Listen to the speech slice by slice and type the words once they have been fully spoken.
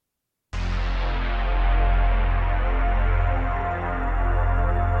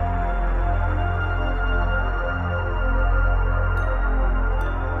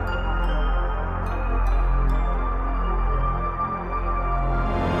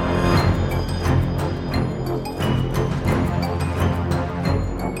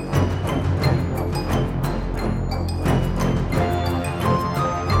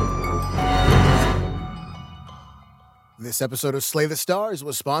This episode of Slay the Stars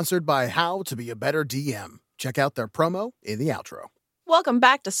was sponsored by How to Be a Better DM. Check out their promo in the outro. Welcome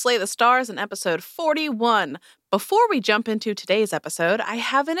back to Slay the Stars in episode 41. Before we jump into today's episode, I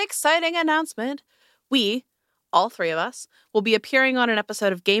have an exciting announcement. We, all three of us, will be appearing on an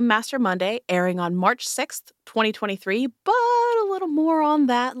episode of Game Master Monday, airing on March 6th, 2023, but a little more on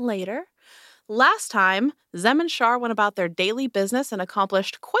that later. Last time, Zem and Shar went about their daily business and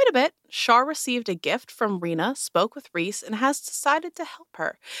accomplished quite a bit. Shar received a gift from Rena, spoke with Reese, and has decided to help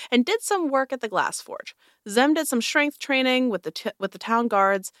her, and did some work at the Glass Forge. Zem did some strength training with the town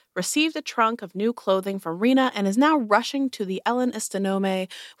guards, received a trunk of new clothing from Rena, and is now rushing to the Ellen Istinome,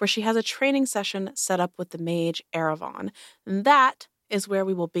 where she has a training session set up with the mage Eravon. And that is where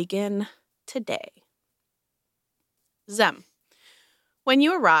we will begin today. Zem, when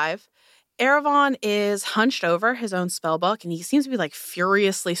you arrive, Eravon is hunched over his own spellbook, and he seems to be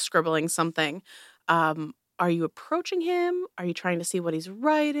furiously scribbling something. Are you approaching him? Are you trying to see what he's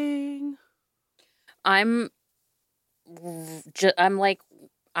writing? I'm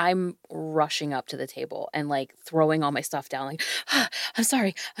rushing up to the table and throwing all my stuff down. I'm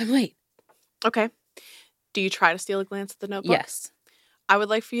sorry, I'm late. Okay. Do you try to steal a glance at the notebook? Yes. I would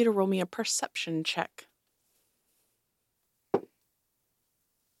like for you to roll me a perception check.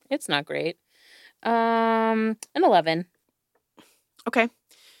 It's not great. An 11. Okay.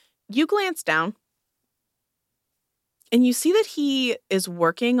 You glance down, and you see that he is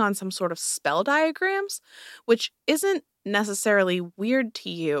working on some sort of spell diagrams, which isn't necessarily weird to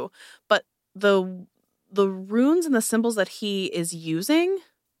you, but the runes and the symbols that he is using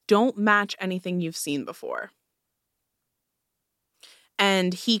don't match anything you've seen before.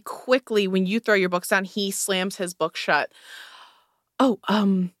 And he quickly, when you throw your books down, he slams his book shut.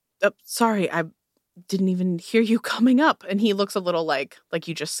 Sorry, I didn't even hear you coming up. And he looks a little like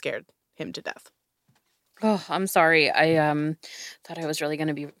you just scared him to death. Oh, I'm sorry. I thought I was really going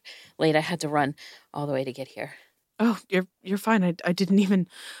to be late. I had to run all the way to get here. Oh, you're fine. I didn't even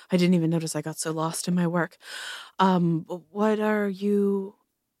notice I got so lost in my work. What are you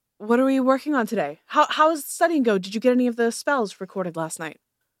working on today? How is studying go? Did you get any of the spells recorded last night?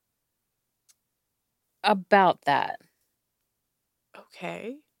 About that.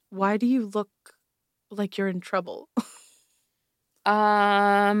 Okay. Why do you look like you're in trouble?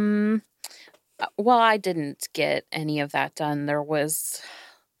 Well, I didn't get any of that done. There was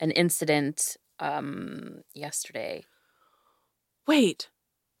an incident yesterday. Wait.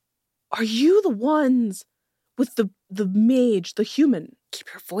 Are you the ones with the mage, the human? Keep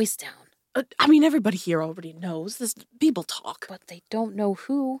your voice down. Everybody here already knows. This people talk. But they don't know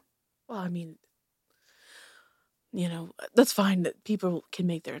who. Well, that's fine that people can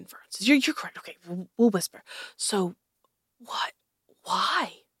make their inferences. You're correct. Okay, we'll whisper. So, what?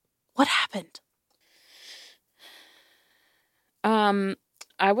 Why? What happened? I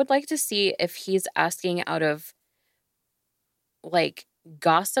would like to see if he's asking out of,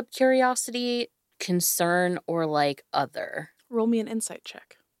 gossip curiosity, concern, or, other. Roll me an insight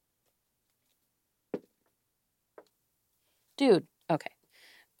check. Dude, okay.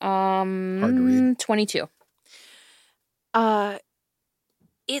 Hard to read. 22.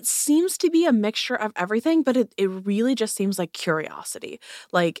 It seems to be a mixture of everything, but it really just seems like curiosity.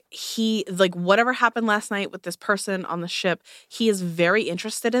 Whatever happened last night with this person on the ship, he is very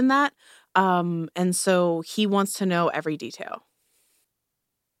interested in that. And so he wants to know every detail.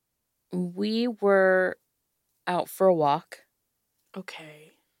 We were out for a walk.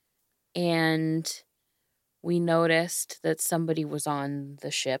 Okay. And we noticed that somebody was on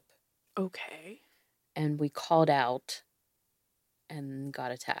the ship. Okay. And we called out and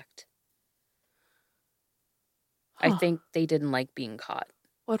got attacked. I think they didn't like being caught.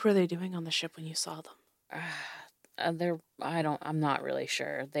 What were they doing on the ship when you saw them? I'm not really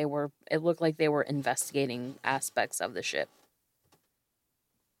sure. It looked like they were investigating aspects of the ship.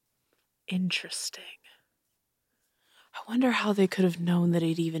 Interesting. I wonder how they could have known that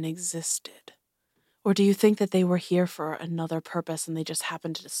it even existed. Or do you think that they were here for another purpose and they just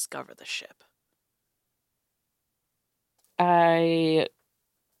happened to discover the ship? I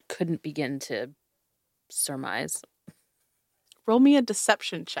couldn't begin to surmise. Roll me a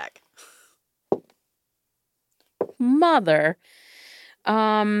deception check. Mother.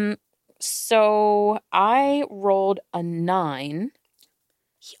 So I rolled a 9.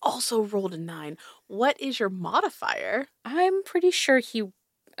 He also rolled a 9. What is your modifier? I'm pretty sure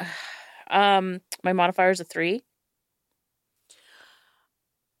my modifier is a 3.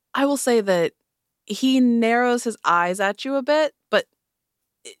 I will say that he narrows his eyes at you a bit, but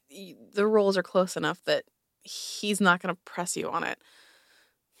the rolls are close enough that he's not going to press you on it.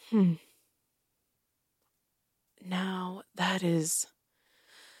 Now, that is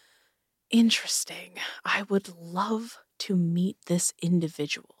interesting. I would love to meet this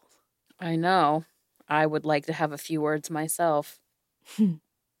individual. I know. I would like to have a few words myself.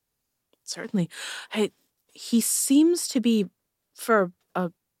 Certainly. He seems to be, for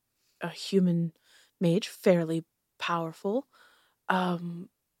a human mage, fairly powerful. I'm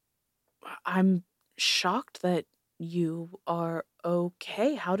shocked that you are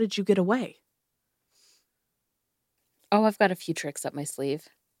okay. How did you get away? Oh, I've got a few tricks up my sleeve.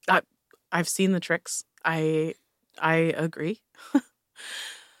 I've seen the tricks. I agree.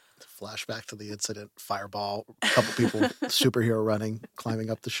 Flashback to the incident, fireball, a couple people, superhero running,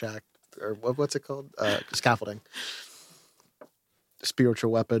 climbing up the shack, or what's it called? Scaffolding.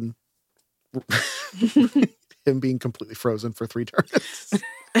 Spiritual weapon. Him being completely frozen for 3 turns.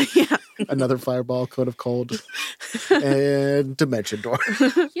 Yeah. Another fireball, cone of cold, and dimension door.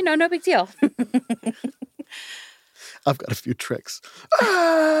 No big deal. I've got a few tricks.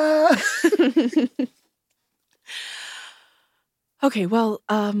 Ah! Okay, well,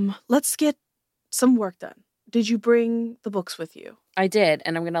 let's get some work done. Did you bring the books with you? I did,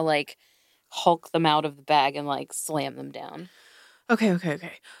 and I'm going to, hulk them out of the bag and, slam them down.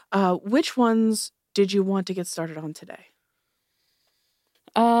 Okay. Which ones did you want to get started on today?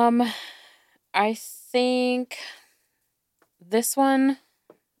 I think this one,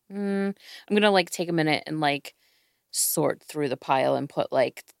 I'm going to, take a minute and, sort through the pile and put,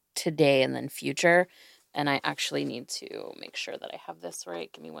 today and then future. And I actually need to make sure that I have this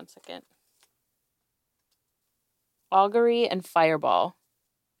right. Give me 1 second. Augury and Fireball.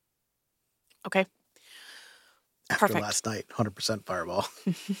 Okay. After Perfect. last night, 100% fireball.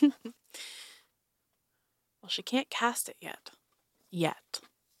 Well, she can't cast it yet.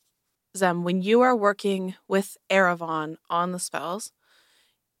 Zem, when you are working with Eravon on the spells,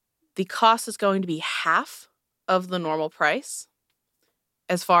 the cost is going to be half of the normal price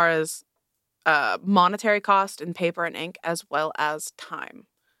as far as monetary cost in paper and ink, as well as time,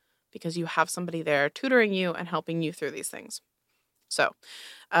 because you have somebody there tutoring you and helping you through these things. So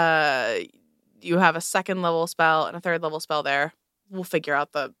you have a 2nd level spell and a 3rd level spell there. We'll figure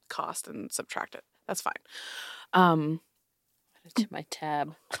out the cost and subtract it. That's fine. Add it to my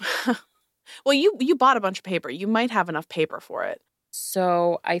tab. Well, you bought a bunch of paper. You might have enough paper for it.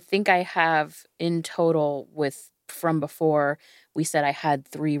 So I think I have in total from before, we said I had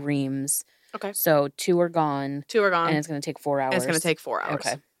 3 reams. Okay. So 2 are gone. 2 are gone. And it's going to take 4 hours. It's going to take 4 hours.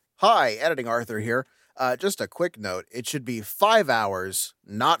 Okay. Hi, Editing Arthur here. Just a quick note. It should be 5 hours,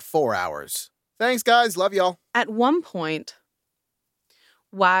 not 4 hours. Thanks, guys. Love y'all. At one point,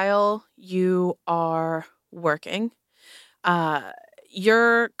 while you are working,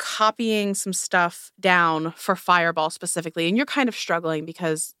 you're copying some stuff down for Fireball specifically, and you're kind of struggling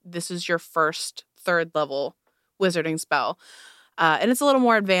because this is your first 3rd level wizarding spell. And it's a little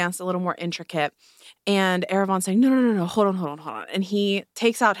more advanced, a little more intricate. And Eravon's saying, no, hold on. And he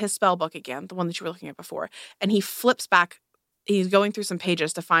takes out his spell book again, the one that you were looking at before, and he flips back. He's going through some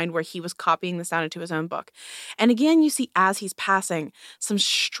pages to find where he was copying this down into his own book. And again, you see as he's passing some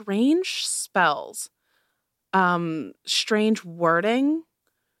strange spells, strange wording.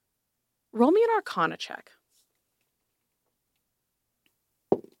 Roll me an Arcana check.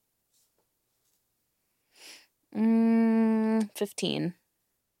 15.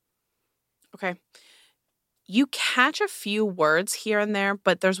 Okay. You catch a few words here and there,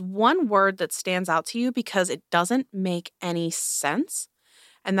 but there's one word that stands out to you because it doesn't make any sense,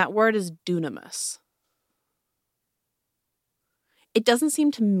 and that word is dunamis. It doesn't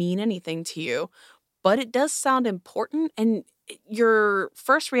seem to mean anything to you, but it does sound important, and your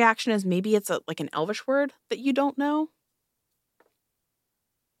first reaction is maybe it's an Elvish word that you don't know.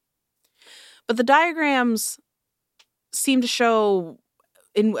 But the diagrams seem to show,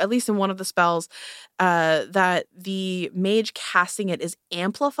 at least in one of the spells, that the mage casting it is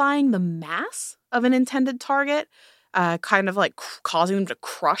amplifying the mass of an intended target, kind of causing them to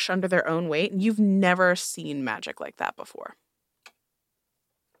crush under their own weight. And you've never seen magic like that before.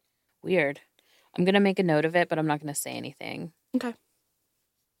 Weird. I'm going to make a note of it, but I'm not going to say anything. Okay.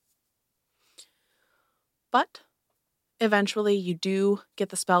 But eventually you do get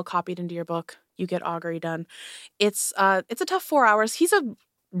the spell copied into your book. You get augury done. It's a tough 4 hours. He's a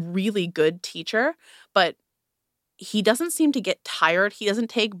really good teacher, but he doesn't seem to get tired. He doesn't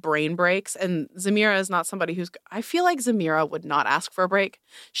take brain breaks. And Zamira is not somebody I feel like Zamira would not ask for a break.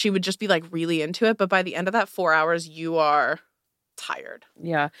 She would just be really into it. But by the end of that 4 hours, you are tired.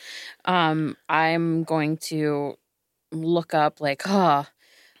 Yeah. I'm going to look up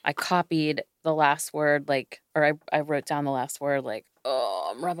I copied the last word, I wrote down the last word,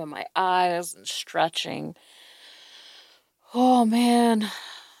 I'm rubbing my eyes and stretching. Oh, man.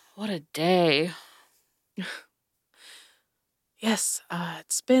 What a day. Yes,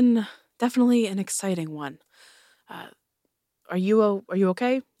 it's been definitely an exciting one. Are you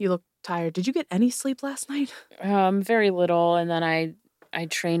okay? You look tired. Did you get any sleep last night? Very little, and then I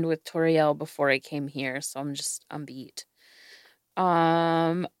trained with Toriel before I came here, so I'm beat.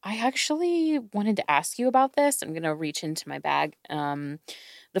 I actually wanted to ask you about this. I'm gonna reach into my bag.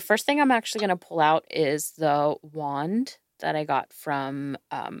 The first thing I'm actually gonna pull out is the wand that I got from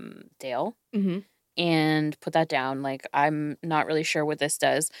Dale Mm-hmm. and put that down. Like, I'm not really sure what this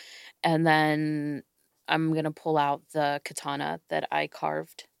does. And then I'm gonna pull out the katana that I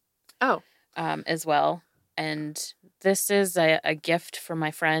carved Oh. as well. And this is a gift from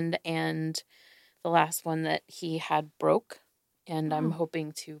my friend, and the last one that he had broke. And I'm Oh.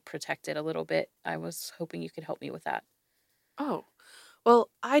 hoping to protect it a little bit. I was hoping you could help me with that. Oh.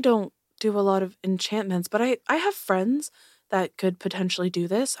 Well, I don't do a lot of enchantments, but I have friends that could potentially do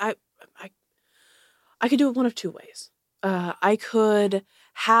this. I could do it one of two ways. I could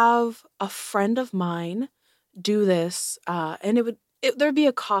have a friend of mine do this, and there'd be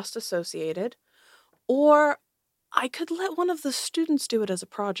a cost associated, or I could let one of the students do it as a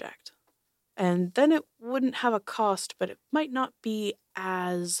project, and then it wouldn't have a cost, but it might not be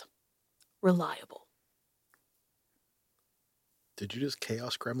as reliable. Did you just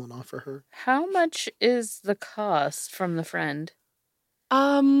chaos gremlin off for her? How much is the cost from the friend?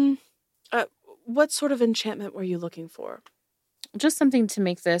 Um, what sort of enchantment were you looking for? Just something to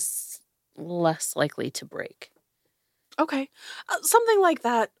make this less likely to break. Okay, something like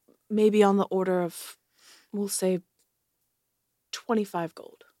that, maybe on the order of, we'll say, 25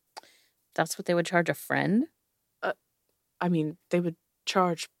 gold. That's what they would charge a friend? I mean, they would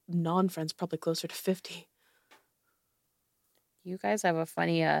charge non-friends probably closer to 50. You guys have a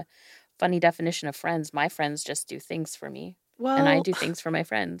funny definition of friends. My friends just do things for me. Well, And I do things for my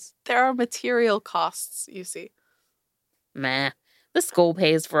friends. there are material costs, you see. Meh. The school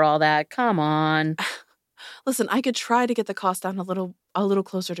pays for all that. Come on. Listen, I could try to get the cost down a little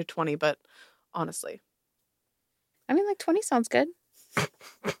closer to 20, but honestly, I mean, like 20 sounds good.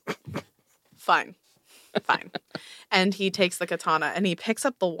 fine. Fine. And he takes the katana and he picks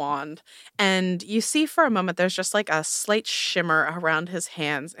up the wand, and you see for a moment there's just like a slight shimmer around his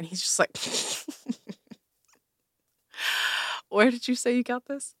hands, and he's just like, where did you say you got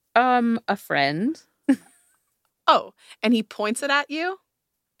this? A friend. Oh, and he points it at you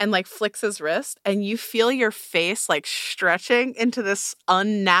and like flicks his wrist, and you feel your face like stretching into this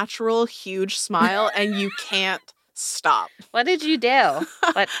unnatural huge smile, and you can't stop. What did you do?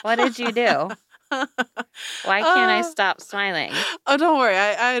 What did you do? Why can't I stop smiling? Oh, don't worry.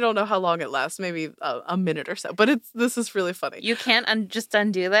 I don't know how long it lasts. Maybe a minute or so. But this is really funny. You can't just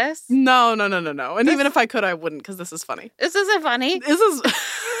undo this? No. And even if I could, I wouldn't, because this is funny. This isn't funny. This is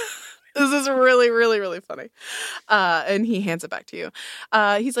this is really, really, really funny. And he hands it back to you.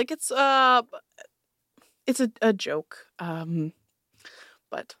 He's like, it's a joke.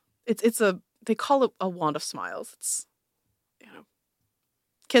 But it's they call it a wand of smiles. It's,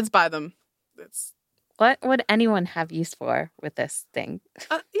 kids buy them. It's What would anyone have use for with this thing?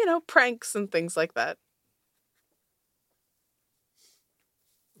 pranks and things like that.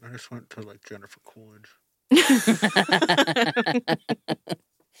 I just went to like Jennifer Coolidge.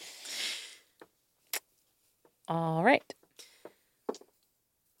 All right.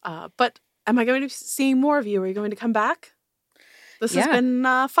 But am I going to be seeing more of you? Are you going to come back? This has been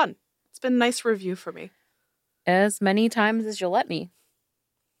fun. It's been a nice review for me. As many times as you'll let me.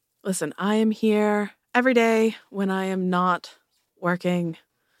 Listen, I am here every day when I am not working,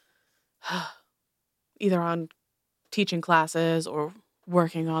 either on teaching classes or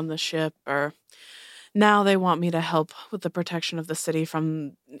working on the ship, or now they want me to help with the protection of the city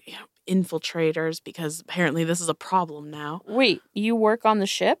from infiltrators, because apparently this is a problem now. Wait, you work on the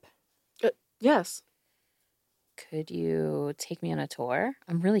ship? Yes. Could you take me on a tour?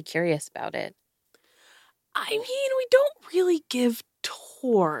 I'm really curious about it. I mean, we don't really give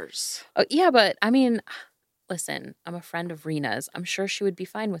tours. Oh, yeah, but I mean, listen, I'm a friend of Rena's. I'm sure she would be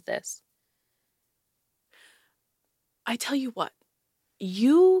fine with this. I tell you what,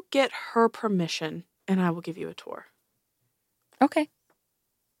 you get her permission and I will give you a tour. Okay.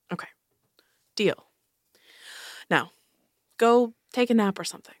 Deal. Now, go take a nap or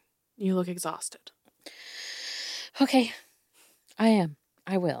something. You look exhausted. Okay. I am.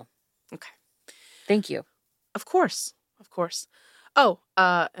 I will. Okay. Thank you. Of course. Oh,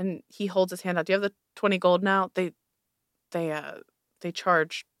 and he holds his hand out. Do you have the 20 gold now? They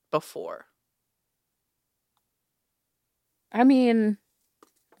charge before. I mean,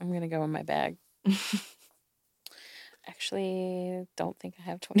 I'm going to go in my bag. Actually, don't think I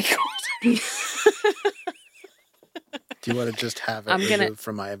have 20 gold. Do you want to just have it removed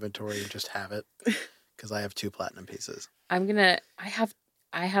from my inventory and just have it? Because I have 2 platinum pieces. I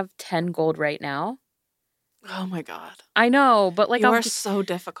have 10 gold right now. Oh my god. I know, but like you are so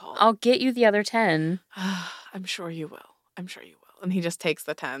difficult. I'll get you the other 10. I'm sure you will. And he just takes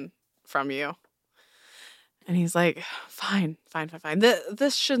the 10 from you. And he's like, fine.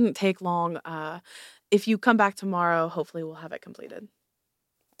 This shouldn't take long. If you come back tomorrow, hopefully we'll have it completed.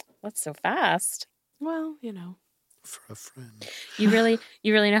 What's so fast? Well, For a friend. You really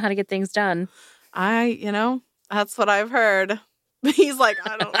know how to get things done. That's what I've heard. He's like,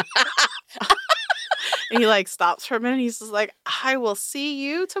 I don't. And he like stops for a minute. He's just like, I will see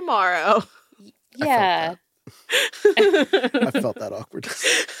you tomorrow. Yeah. I felt that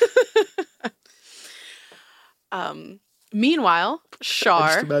awkwardness. Meanwhile, Shar.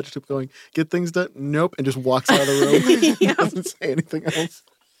 I just imagine him going, get things done? Nope. And just walks out of the room. Doesn't say anything else.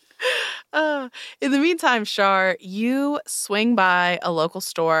 In the meantime, Shar, you swing by a local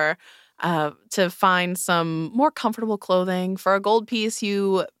store to find some more comfortable clothing. For a gold piece,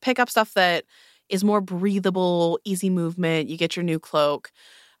 you pick up stuff that is more breathable, easy movement. You get your new cloak.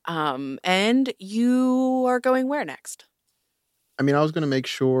 And you are going where next? I mean, I was going to make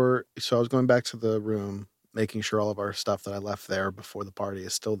sure. So I was going back to the room, making sure all of our stuff that I left there before the party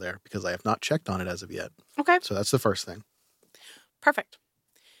is still there because I have not checked on it as of yet. Okay. So that's the first thing. Perfect.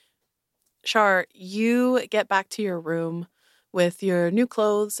 Shar, you get back to your room with your new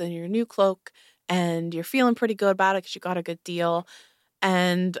clothes and your new cloak, and you're feeling pretty good about it because you got a good deal.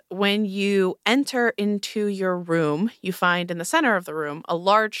 And when you enter into your room, you find in the center of the room a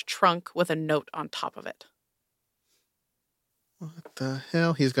large trunk with a note on top of it. What the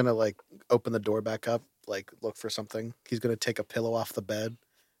hell? He's going to like open the door back up, like look for something. He's going to take a pillow off the bed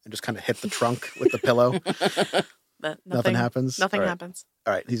and just kind of hit the trunk with the pillow. But nothing happens? Nothing happens.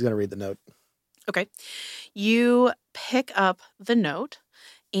 All right. He's going to read the note. Okay. You pick up the note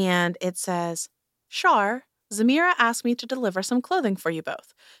and it says, Shar, Zamira asked me to deliver some clothing for you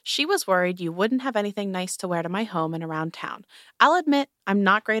both. She was worried you wouldn't have anything nice to wear to my home and around town. I'll admit I'm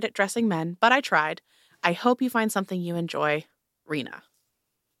not great at dressing men, but I tried. I hope you find something you enjoy. Rena.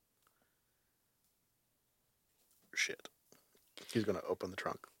 Shit. He's going to open the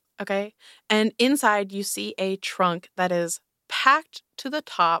trunk. Okay. And inside you see a trunk that is packed to the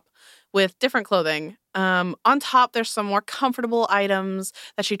top with different clothing. On top, there's some more comfortable items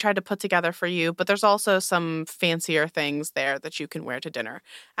that she tried to put together for you, but there's also some fancier things there that you can wear to dinner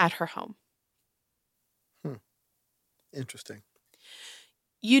at her home. Interesting.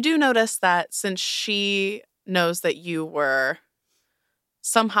 You do notice that since she knows that you were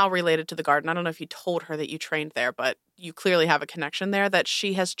somehow related to the garden, I don't know if you told her that you trained there, but you clearly have a connection there, that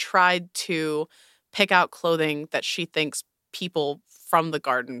she has tried to pick out clothing that she thinks people from the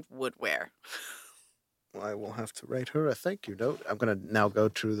garden would wear. Well, I will have to write her a thank you note. I'm going to now go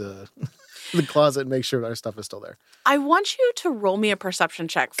to the closet and make sure our stuff is still there. I want you to roll me a perception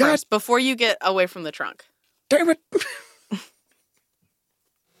check first before you get away from the trunk. Damn it!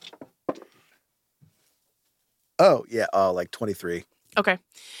 Oh, yeah. Oh, like 23. Okay.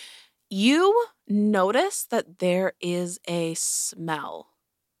 You notice that there is a smell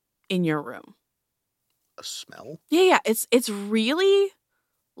in your room. A smell? Yeah. It's really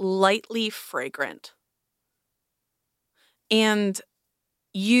lightly fragrant. And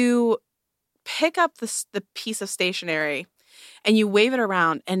you pick up the piece of stationery and you wave it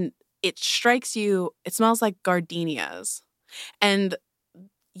around and it strikes you. It smells like gardenias. And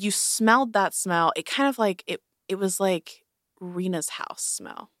you smelled that smell. It kind of like, it was like Rena's house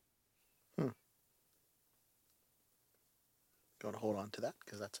smell. Going to hold on to that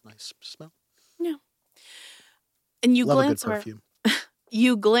because that's a nice smell. Yeah. And you Love glance a good perfume.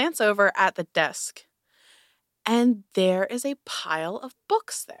 You glance over at the desk, and there is a pile of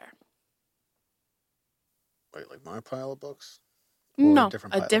books there. Wait, like my pile of books? Or No,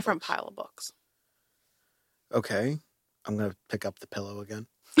 a different pile of books. Okay. I'm going to pick up the pillow again.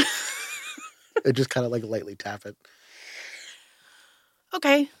 And just kind of like lightly tap it.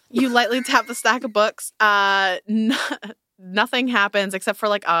 Okay. You lightly tap the stack of books. Nothing happens except for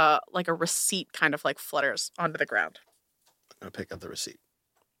like a receipt kind of like flutters onto the ground. I'm going to pick up the receipt.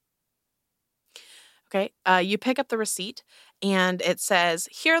 Okay. You pick up the receipt and it says,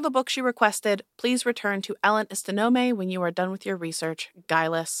 here are the books you requested. Please return to Ellen Istinome when you are done with your research.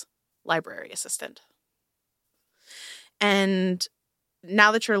 Guileless, library assistant. And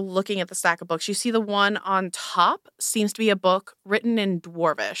now that you're looking at the stack of books, you see the one on top seems to be a book written in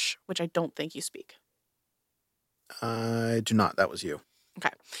Dwarvish, which I don't think you speak. I do not. That was you.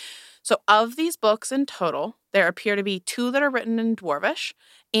 Okay. So of these books in total, there appear to be 2 that are written in Dwarvish,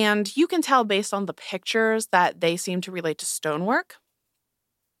 and you can tell based on the pictures that they seem to relate to stonework.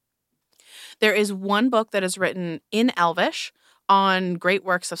 There is 1 book that is written in Elvish on great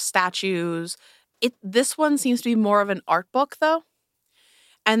works of statues. This one seems to be more of an art book, though.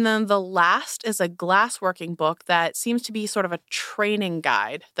 And then the last is a glassworking book that seems to be sort of a training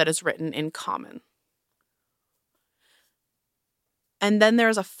guide that is written in Common. And then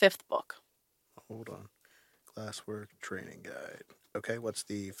there's a 5th book. Hold on. Glasswork training guide. Okay, what's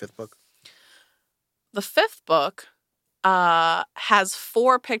the 5th book? The 5th book has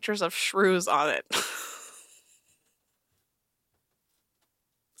 4 pictures of shrews on it.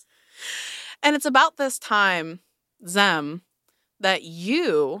 And it's about this time, Zem, that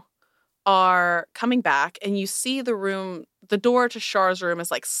you are coming back and you see the room, the door to Char's room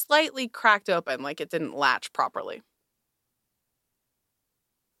is like slightly cracked open, like it didn't latch properly.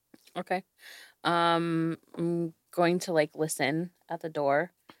 Okay. I'm going to like listen at the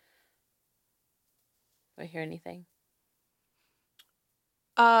door. Do I hear anything?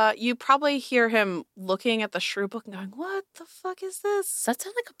 You probably hear him looking at the shrew book and going, "What the fuck is Does this?" that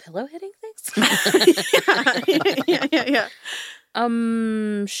sound like a pillow hitting things? Yeah.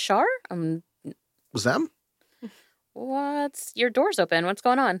 Shar? Was them? What's your door's open? What's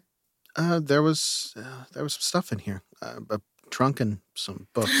going on? There was some stuff in here. A trunk and some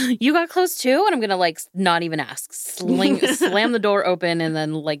books. You got close too, and I'm gonna like not even ask. Slam the door open and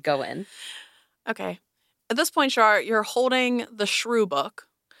then like go in. Okay. At this point, Char, you're holding the shrew book,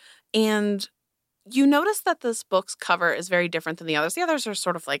 and you notice that this book's cover is very different than the others. The others are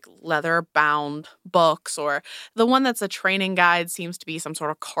sort of like leather-bound books, or the one that's a training guide seems to be some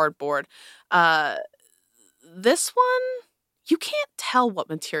sort of cardboard. This one, you can't tell what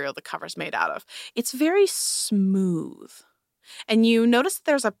material the cover's made out of. It's very smooth. And you notice that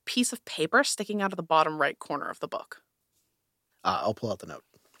there's a piece of paper sticking out of the bottom right corner of the book. I'll pull out the note.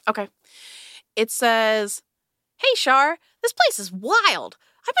 Okay. It says, "Hey, Char, this place is wild.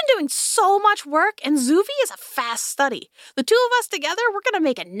 I've been doing so much work, and Zuvi is a fast study. The 2 of us together, we're going to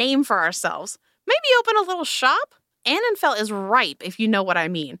make a name for ourselves. Maybe open a little shop? Annenfeld is ripe, if you know what I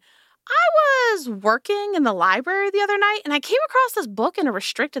mean. I was working in the library the other night, and I came across this book in a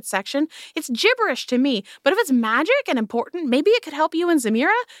restricted section. It's gibberish to me, but if it's magic and important, maybe it could help you and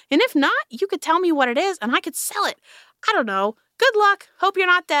Zamira. And if not, you could tell me what it is, and I could sell it. I don't know. Good luck. Hope you're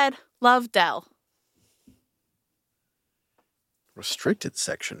not dead. Love, Del." Restricted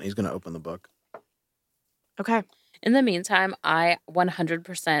section. He's going to open the book. Okay. In the meantime, I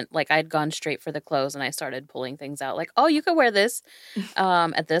 100% like I'd gone straight for the clothes and I started pulling things out like, "Oh, you could wear this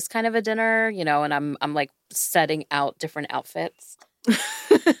at this kind of a dinner, you know," and I'm like setting out different outfits.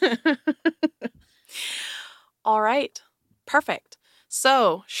 All right. Perfect.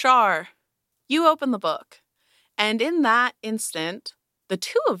 So, Char, you open the book. And in that instant, the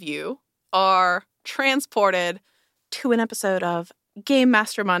 2 of you are transported to an episode of Game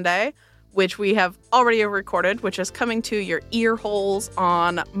Master Monday, which we have already recorded, which is coming to your ear holes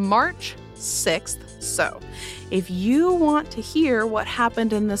on March 6th. So, if you want to hear what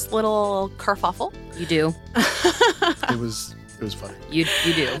happened in this little kerfuffle, You do. It was funny. You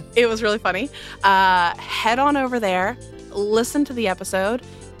do. it was really funny. Head on over there, listen to the episode.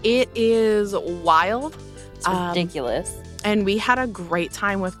 It is wild. It's ridiculous. And we had a great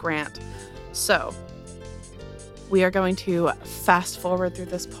time with Grant. So, we are going to fast forward through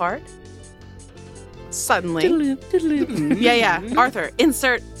this part. Suddenly. Yeah. Arthur,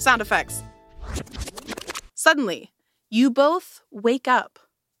 insert sound effects. Suddenly, you both wake up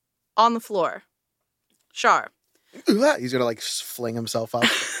on the floor. Char. He's going to like fling himself up.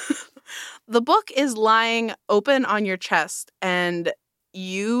 The book is lying open on your chest, and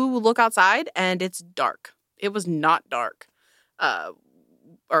you look outside, and it's dark. It was not dark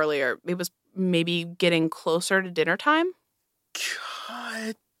earlier. It was maybe getting closer to dinner time.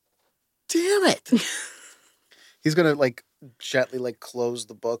 God damn it. He's going to like gently like close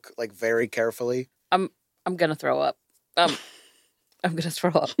the book like very carefully. I'm gonna throw up. I'm gonna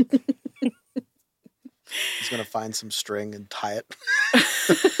throw up. He's going to find some string and tie it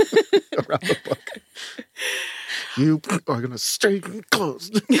around the book. You are going to stay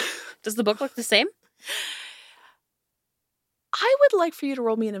closed. Does the book look the same? I would like for you to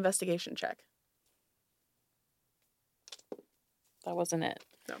roll me an investigation check. That wasn't it.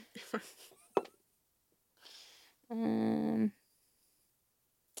 No.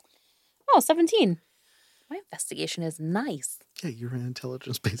 17. My investigation is nice. Yeah, you're an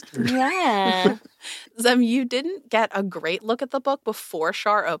intelligence-based character. Yeah. Zem, you didn't get a great look at the book before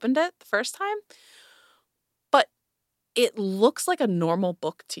Char opened it the first time, but It looks like a normal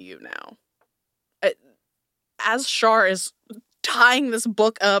book to you now. As Shar is tying this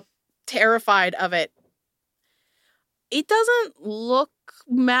book up, terrified of it, it doesn't look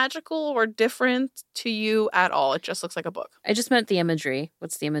magical or different to you at all. It just looks like a book. I just meant the imagery.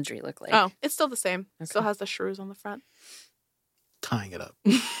 What's the imagery look like? Oh, it's still the same. Okay. Still has the shrews on the front. Tying it up.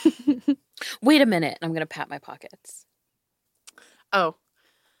 Wait a minute. I'm going to pat my pockets. Oh,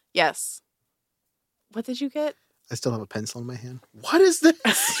 yes. What did you get? I still have a pencil in my hand. What is this?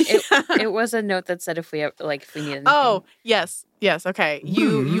 It was a note that said if we need anything. Oh, yes. Yes, okay.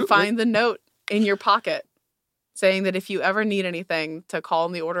 You find the note in your pocket saying that if you ever need anything to call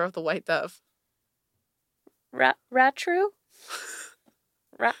in the Order of the White Dove. Ratru?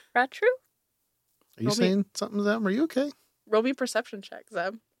 Ratru? Are you saying something, Zem? Are you okay? Roll me perception check,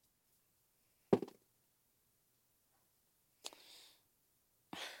 Zeb.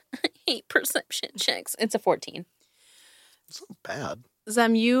 I hate perception checks. It's a 14. It's not bad.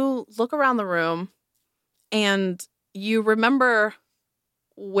 Zem, you look around the room and you remember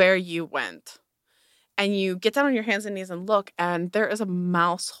where you went. And you get down on your hands and knees and look, and there is a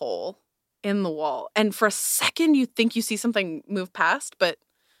mouse hole in the wall. And for a second, you think you see something move past, but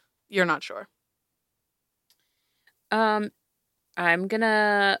you're not sure. I'm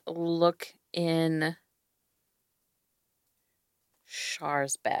gonna look in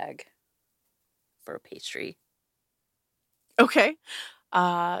Shar's bag for a pastry. Okay.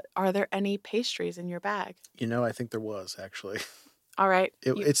 Are there any pastries in your bag? I think there was, actually. All right.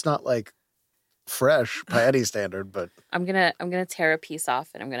 It's not like fresh by any standard, but I'm gonna tear a piece off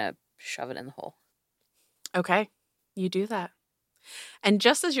and I'm gonna shove it in the hole. Okay. You do that. And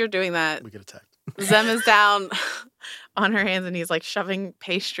just as you're doing that, we get attacked. Zem is down on her hands and he's like shoving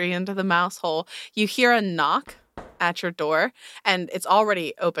pastry into the mouse hole. You hear a knock at your door and it's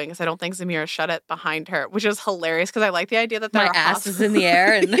already open because I don't think Zamira shut it behind her, which is hilarious because I like the idea that my ass is in the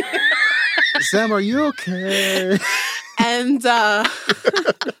air and Zem, are you okay? And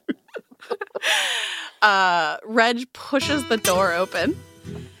Reg pushes the door open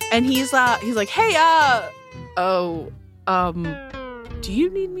and he's like, hey, do you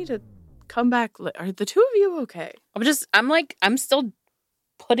need me to come back? Are the two of you okay? I'm still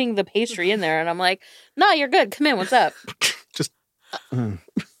putting the pastry in there and I'm like, no, you're good. Come in. What's up? Just.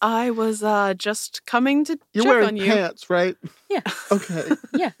 I was just coming to You're check wearing on you. pants, right? Yeah. Okay.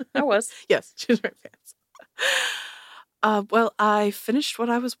 Yeah, I was. Yes, she was wearing pants. Well, I finished what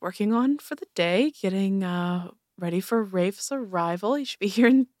I was working on for the day, getting ready for Rafe's arrival. He should be here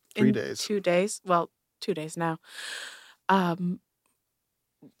in 3 days. 2 days. Well, 2 days now.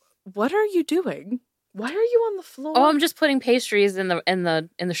 What are you doing? Why are you on the floor? Oh, I'm just putting pastries in the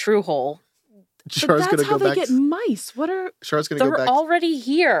shrew hole. Shar's but that's gonna how go they back. get mice. What are? Shar's gonna go They're back. already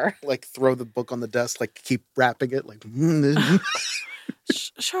here. Like throw the book on the desk. Like keep wrapping it. Like.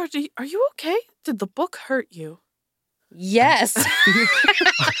 Shar, are you okay? Did the book hurt you? Yes.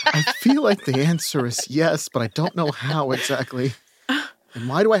 I feel like the answer is yes, but I don't know how exactly. And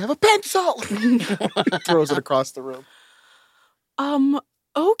why do I have a pencil? Throws it across the room.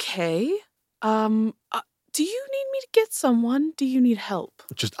 Okay. Do you need me to get someone? Do you need help?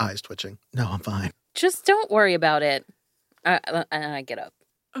 Just eyes twitching. No, I'm fine. Just don't worry about it. And I get up.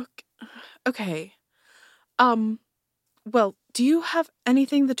 Okay. Well, do you have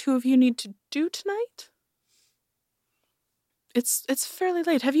anything the two of you need to do tonight? It's fairly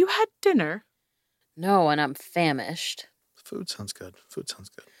late. Have you had dinner? No, and I'm famished. Food sounds good.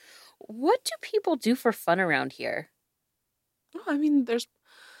 What do people do for fun around here? Oh, I mean, there's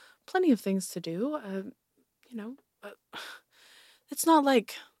plenty of things to do. It's not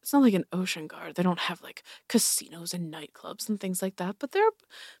like an Ocean Guard. They don't have like casinos and nightclubs and things like that. But there are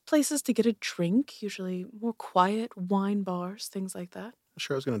places to get a drink. Usually more quiet wine bars, things like that. I'm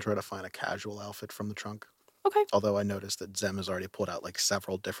sure I was going to try to find a casual outfit from the trunk. Okay. Although I noticed that Zem has already pulled out like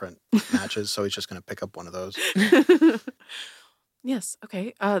several different matches, so he's just going to pick up one of those. Yes.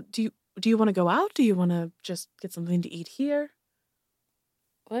 Okay. Do you want to go out? Do you want to just get something to eat here?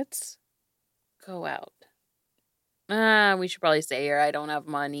 Let's go out. We should probably stay here. I don't have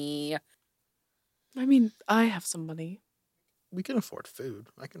money. I mean, I have some money. We can afford food.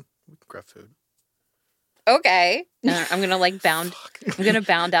 We can grab food. Okay. I'm gonna bound. I'm gonna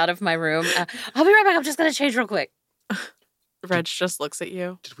bound out of my room. I'll be right back. I'm just gonna change real quick. Reg just looks at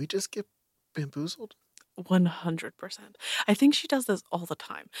you. Did we just get bamboozled? 100%. I think she does this all the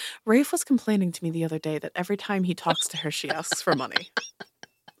time. Rafe was complaining to me the other day that every time he talks to her, she asks for money.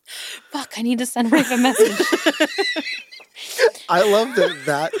 Fuck, I need to send Rafe a message. I love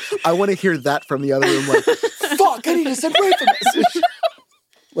that. I want to hear that from the other room. Like, fuck, I need to send Rafe a message.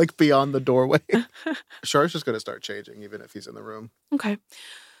 like beyond the doorway. Char's just going to start changing, even if he's in the room. Okay.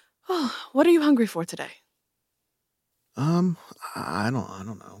 Oh, what are you hungry for today? I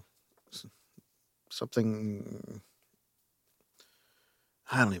don't know. Something.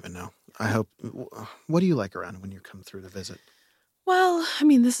 I don't even know. I hope. What do you like around when you come through to visit? Well, I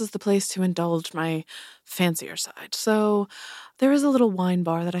mean, this is the place to indulge my fancier side. So there is a little wine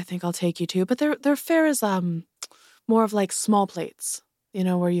bar that I think I'll take you to, but their fare is more of like small plates. You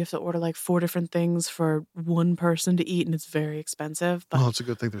know, where you have to order like 4 different things for one person to eat, and it's very expensive. But Well, it's a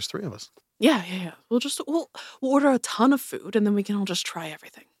good thing there's 3 of us. yeah. We'll order a ton of food, and then we can all just try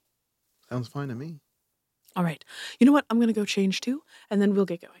everything. Sounds fine to me. All right. You know what? I'm gonna go change too, and then we'll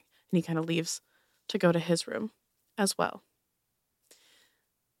get going. And he kind of leaves to go to his room as well.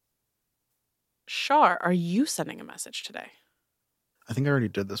 Char, are you sending a message today? I think I already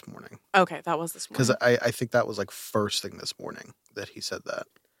did this morning. Okay, that was this morning. Because I think that was like first thing this morning that he said that.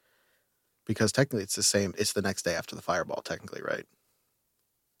 Because technically it's the same. It's the next day after the fireball, technically, right?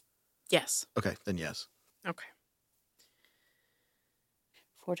 Yes. Okay, then yes. Okay.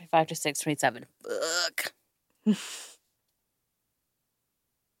 45 to 6:27. Fuck.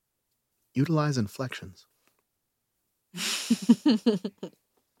 Utilize inflections.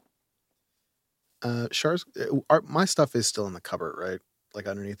 Char's, my stuff is still in the cupboard, right? Like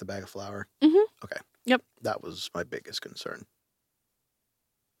underneath the bag of flour? Mhm. Okay. Yep. That was my biggest concern.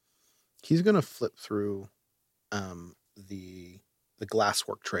 He's going to flip through the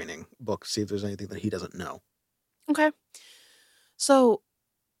glasswork training book, see if there's anything that he doesn't know. Okay. So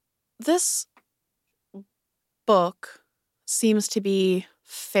this book seems to be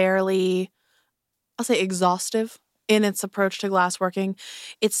fairly, I'll say, exhaustive in its approach to glassworking.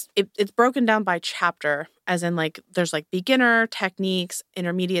 It's broken down by chapter, as in like there's like beginner techniques,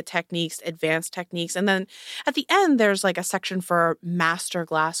 intermediate techniques, advanced techniques, and then at the end there's like a section for master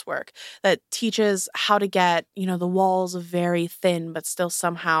glasswork that teaches how to get, you know, the walls very thin but still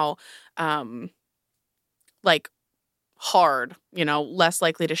somehow like hard, you know, less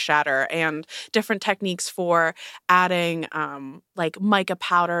likely to shatter, and different techniques for adding like mica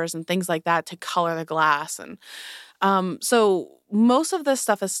powders and things like that to color the glass. And so most of this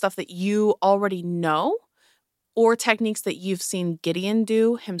stuff is stuff that you already know, or techniques that you've seen Gideon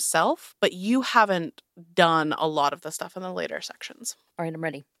do himself, but you haven't done a lot of the stuff in the later sections. All right, I'm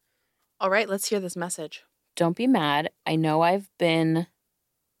ready. All right, let's hear this message. Don't be mad. I know I've been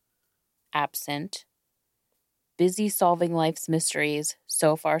absent. Busy solving life's mysteries.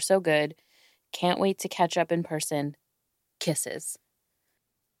 So far, so good. Can't wait to catch up in person. Kisses.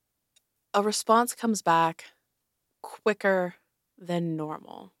 A response comes back quicker than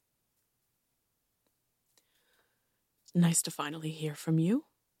normal. Nice to finally hear from you.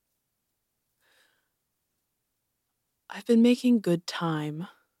 I've been making good time,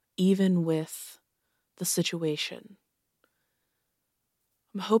 even with the situation.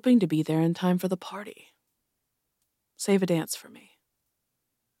 I'm hoping to be there in time for the party. Save a dance for me.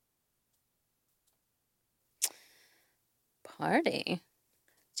 Party?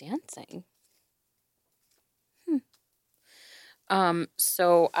 Dancing?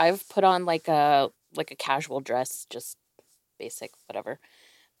 So I've put on like a casual dress, just basic, whatever.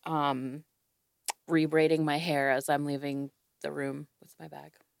 Rebraiding my hair as I'm leaving the room with my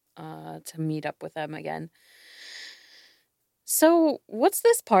bag, to meet up with them again. So what's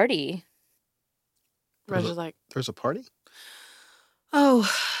this party? Reg is like, There's a party?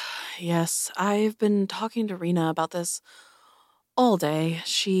 oh, yes, I've been talking to Rena about this all day.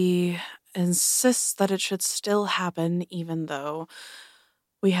 She insists that it should still happen, even though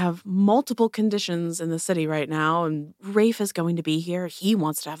we have multiple conditions in the city right now, and Rafe is going to be here. He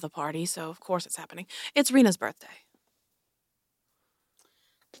wants to have the party, so of course it's happening. It's Rena's birthday.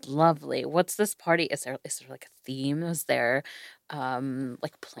 Lovely. What's this party? Is there like a theme? Is there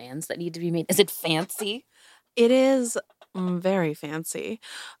like plans that need to be made? Is it fancy? It is very fancy.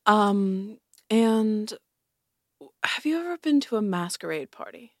 And have you ever been to a masquerade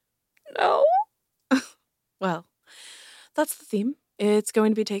party? No. Well, that's the theme. It's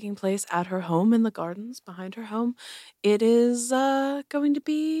going to be taking place at her home in the gardens behind her home. It is going to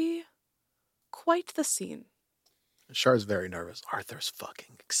be quite the scene. Char's very nervous. Arthur's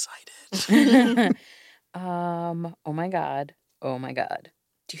fucking excited. Oh my god. Oh my god.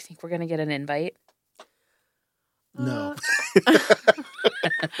 Do you think we're gonna get an invite? No.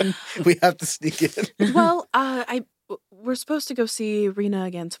 We have to sneak in. Well, we're supposed to go see Rena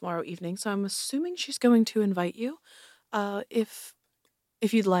again tomorrow evening, so I'm assuming she's going to invite you. If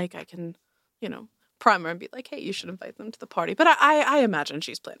you'd like, I can, prime her and be like, hey, you should invite them to the party. But I imagine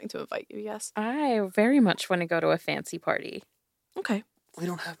she's planning to invite you, yes? I very much want to go to a fancy party. Okay. We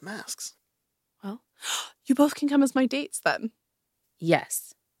don't have masks. Well, you both can come as my dates then.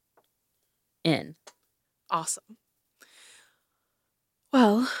 Yes. In. Awesome.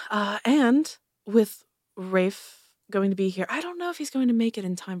 Well, and with Rafe going to be here, I don't know if he's going to make it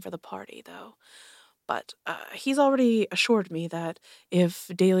in time for the party, though. But he's already assured me that if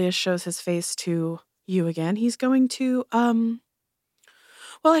Dalius shows his face to you again, he's going to, well,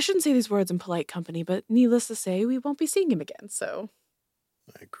 I shouldn't say these words in polite company, but needless to say, we won't be seeing him again, so.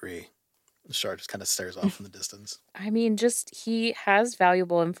 I agree. Shar just kind of stares off in the distance. I mean, just he has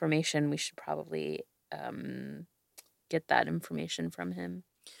valuable information. We should probably get that information from him.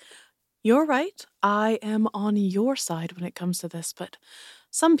 You're right. I am on your side when it comes to this, but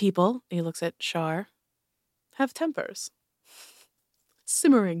some people, he looks at Shar, have tempers.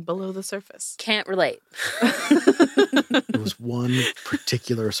 Simmering below the surface. Can't relate. It was one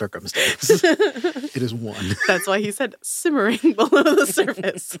particular circumstance. It is one. That's why he said simmering below the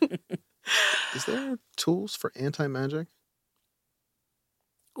surface. Is there tools for anti-magic?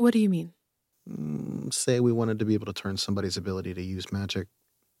 What do you mean? Say we wanted to be able to turn somebody's ability to use magic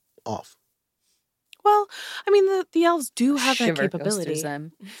off. Well, I mean, the elves do have that Shiver goes capability. through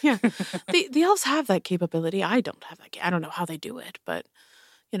them. Yeah, the elves have that capability. I don't have that. I don't know how they do it, but,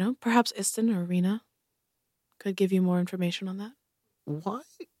 you know, perhaps Istin or Rena could give you more information on that. Why?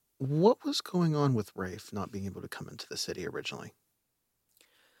 What was going on with Rafe not being able to come into the city originally?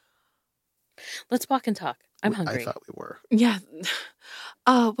 Let's walk and talk. I'm hungry. I thought we were. Yeah.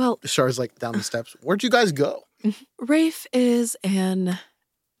 Well, Char's like down the steps. Where'd you guys go? Rafe is an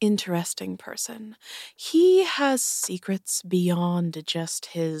interesting person. He has secrets beyond just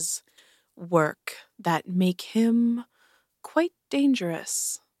his work that make him quite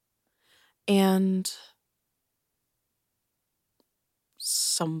dangerous. And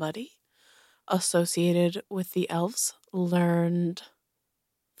somebody associated with the elves learned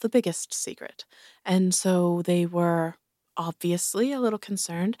the biggest secret. And so they were obviously a little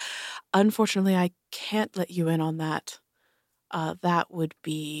concerned. Unfortunately, I can't let you in on that. That would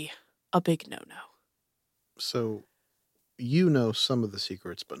be a big no-no. So you know some of the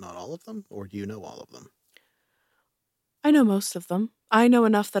secrets, but not all of them? Or you know all of them? I know most of them. I know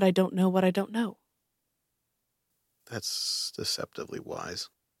enough that I don't know what I don't know. That's deceptively wise.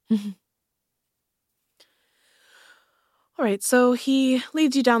 All right, so he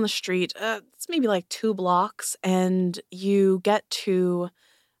leads you down the street. It's maybe like 2 blocks, and you get to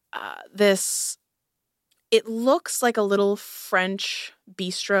this. It looks like a little French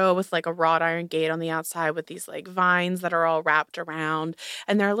bistro with like a wrought iron gate on the outside with these like vines that are all wrapped around.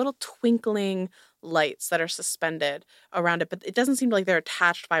 And there are little twinkling lights that are suspended around it, but it doesn't seem like they're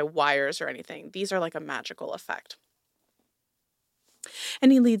attached by wires or anything. These are like a magical effect.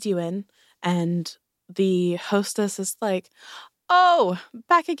 And he leads you in, and the hostess is like, "Oh,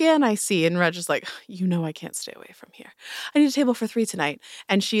 back again, I see." And Reg is like, "You know I can't stay away from here. I need a table for 3 tonight."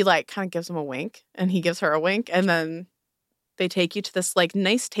 And she like kind of gives him a wink, and he gives her a wink, and then they take you to this like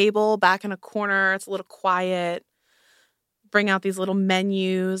nice table back in a corner. It's a little quiet. Bring out these little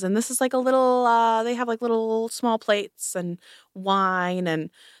menus, and this is like a little, they have like little small plates and wine,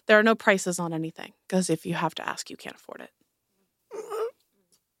 and there are no prices on anything, because if you have to ask, you can't afford it.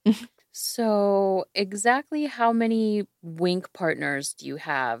 So, exactly how many wink partners do you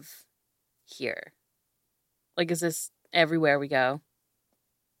have here? Like, is this everywhere we go?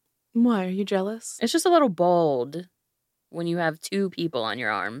 Why, are you jealous? It's just a little bold when you have 2 people on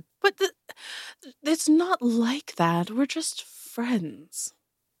your arm. But it's not like that. We're just friends.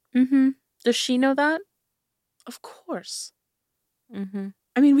 Mm-hmm. Does she know that? Of course. Mm-hmm.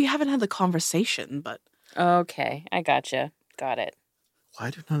 I mean, we haven't had the conversation, but... Okay, I gotcha. Got it. Why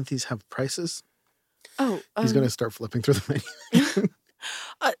do none of these have prices? Oh, He's going to start flipping through the menu.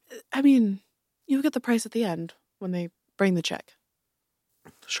 I mean, you'll get the price at the end when they bring the check.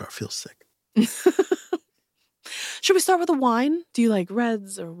 Char feels sick. Should we start with a wine? Do you like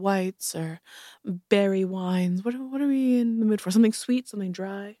reds or whites or berry wines? What are we in the mood for? Something sweet, something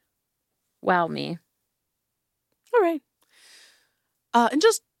dry? Wow me. All right. And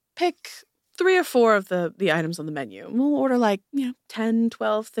just pick 3 or 4 of the items on the menu. We'll order like, 10,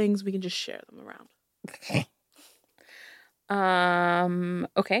 12 things. We can just share them around. Okay.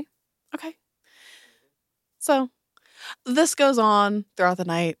 Okay. So this goes on throughout the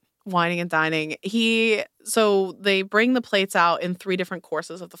night, wining and dining. So they bring the plates out in 3 different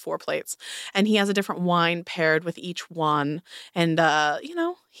courses of the 4 plates, and he has a different wine paired with each one. And,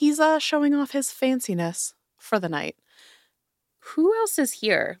 he's showing off his fanciness for the night. Who else is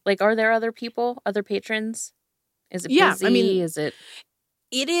here? Like, are there other people, other patrons? Is it busy? I mean, is it?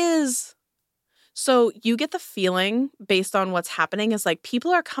 It is So you get the feeling based on what's happening is like people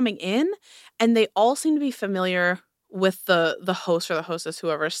are coming in and they all seem to be familiar with the host or the hostess,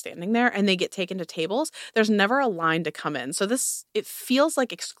 whoever is standing there, and they get taken to tables. There's never a line to come in. So it feels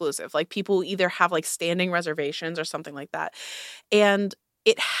like exclusive. Like people either have like standing reservations or something like that. And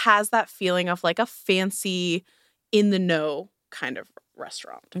it has that feeling of like a fancy in the know kind of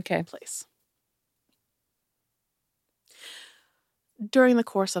restaurant place. During the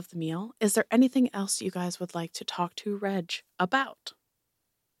course of the meal, is there anything else you guys would like to talk to Reg about?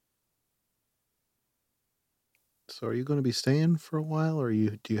 So are you going to be staying for a while, or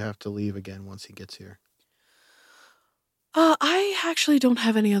do you have to leave again once he gets here? I actually don't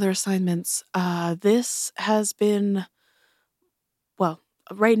have any other assignments. This has been, well,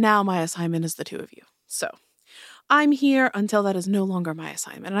 right now my assignment is the two of you. So I'm here until that is no longer my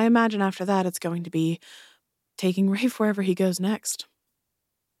assignment. And I imagine after that it's going to be taking Rafe wherever he goes next.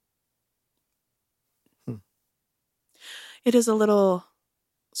 It is a little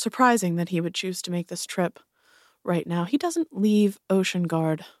surprising that he would choose to make this trip right now. He doesn't leave Ocean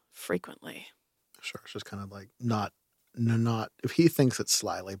Guard frequently. Sure, it's just kind of like not if he thinks it's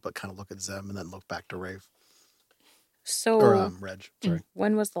slyly, but kind of look at Zem and then look back to Rafe. So, Reg. Sorry.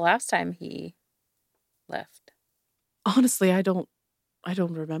 When was the last time he left? Honestly, I don't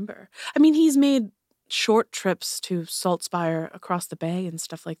remember. I mean, he's made short trips to Saltspire across the bay and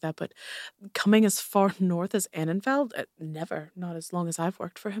stuff like that, but coming as far north as Annenfeld, never. Not as long as I've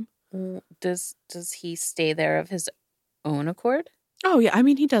worked for him. Does he stay there of his own accord? Oh yeah, I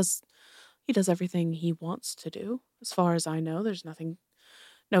mean he does everything he wants to do. As far as I know, there's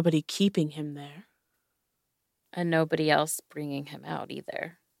nobody keeping him there. And nobody else bringing him out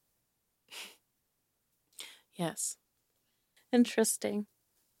either. Yes. Interesting.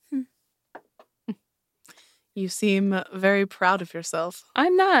 You seem very proud of yourself.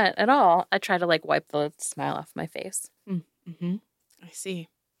 I'm not at all. I try to wipe the smile off my face. Mm-hmm. I see.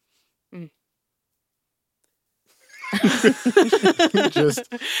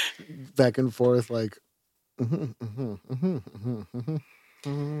 Just back and forth like.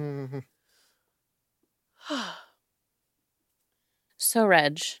 So,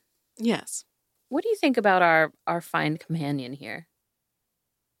 Reg. Yes. What do you think about our fine companion here?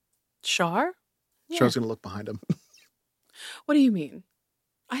 Shar? Yeah. Char's going to look behind him. What do you mean?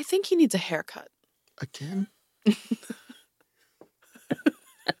 I think he needs a haircut. Again?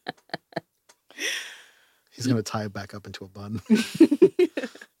 He's going to tie it back up into a bun.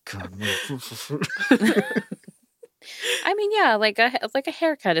 God, I mean, yeah, like a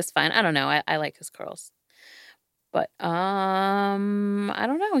haircut is fine. I don't know. I like his curls. But I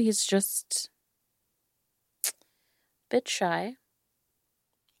don't know. He's just a bit shy.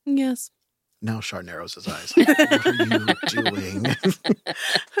 Yes. Now Char narrows his eyes. What are you doing?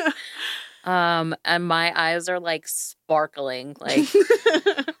 And my eyes are sparkling.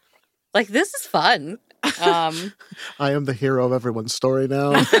 Like this is fun. I am the hero of everyone's story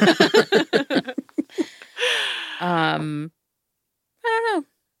now. I don't know.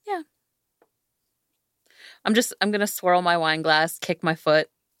 Yeah. I'm gonna swirl my wine glass, kick my foot,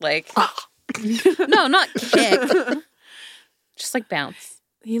 no, not kick. Just bounce.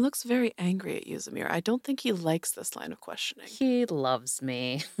 He looks very angry at you, Zamir. I don't think he likes this line of questioning. He loves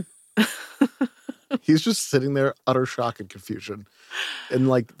me. He's just sitting there, utter shock and confusion. And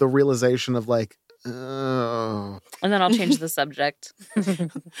the realization of oh. And then I'll change the subject.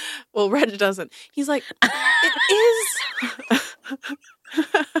 Well, Reg doesn't. He's like,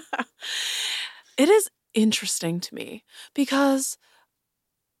 it is interesting to me because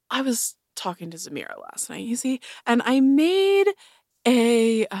I was talking to Zamira last night, you see, and I made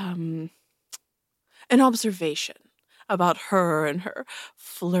an observation about her and her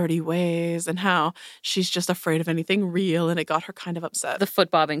flirty ways and how she's just afraid of anything real, and it got her kind of upset. The foot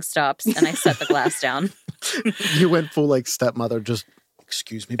bobbing stops, and I set the glass down. You went full stepmother, just,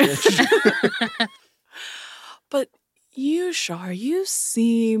 excuse me, bitch. But you, Char, you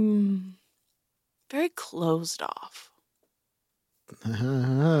seem very closed off.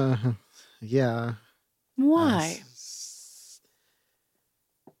 Yeah. Why?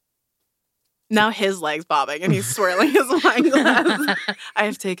 Now his leg's bobbing and he's swirling his wine glass. I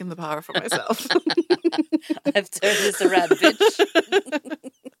have taken the power for myself. I've turned this around, bitch.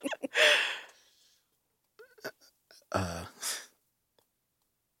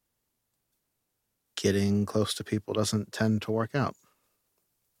 Getting close to people doesn't tend to work out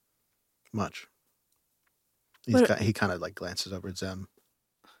much. He kind of glances over at Zem.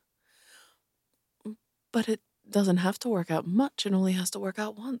 But it doesn't have to work out much. It only has to work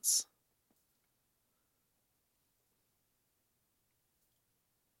out once.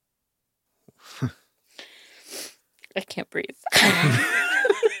 I can't breathe.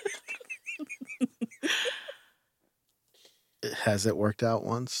 Has it worked out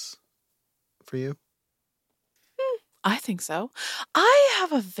once for you? I think so. I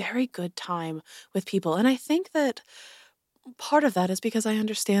have a very good time with people, and I think that part of that is because I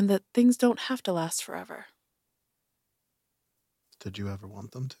understand that things don't have to last forever. Did you ever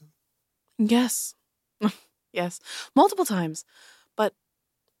want them to? Yes. Yes. Multiple times. But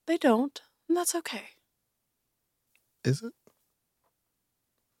they don't, and that's okay. Is it?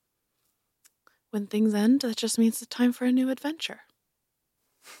 When things end, that just means it's time for a new adventure.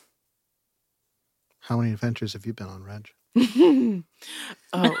 How many adventures have you been on, Reg?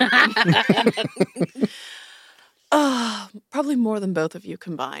 Probably more than both of you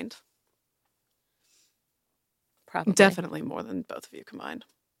combined. Probably. Definitely more than both of you combined.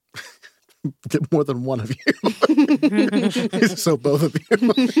 More than one of you. So both of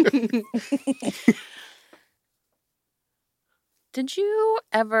you. Did you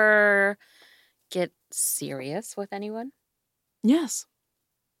ever get serious with anyone? Yes.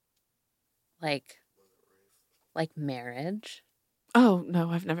 Like marriage? Oh, no,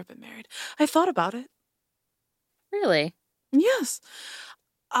 I've never been married. I thought about it. Really? Yes.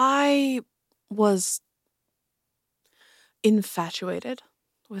 I was infatuated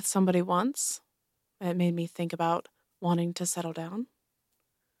with somebody once. It made me think about wanting to settle down.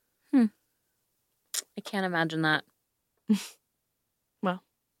 I can't imagine that. Well.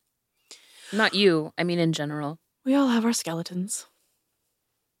 Not you. I mean, in general. We all have our skeletons.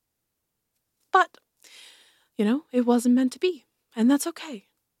 But, it wasn't meant to be. And that's okay.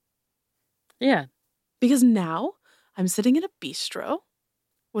 Yeah. Because now I'm sitting in a bistro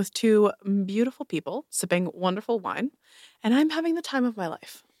with two beautiful people sipping wonderful wine, and I'm having the time of my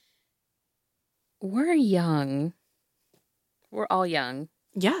life. We're young. We're all young.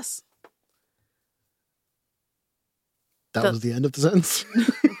 Yes. That was the end of the sentence?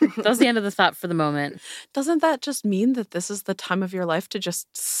 That was the end of the thought for the moment. Doesn't that just mean that this is the time of your life to just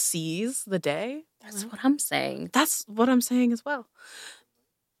seize the day? That's what I'm saying. That's what I'm saying as well.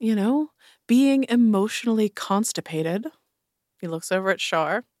 Being emotionally constipated, he looks over at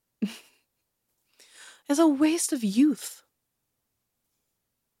Shar, is a waste of youth.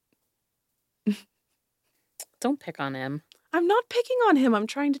 Don't pick on him. I'm not picking on him. I'm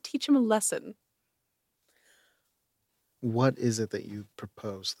trying to teach him a lesson. What is it that you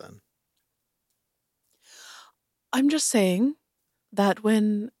propose then? I'm just saying that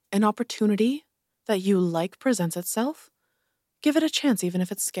when an opportunity that you like presents itself, give it a chance, even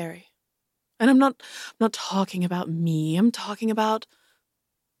if it's scary. And I'm not talking about me. I'm talking about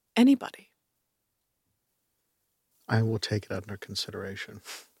anybody. I will take it under consideration.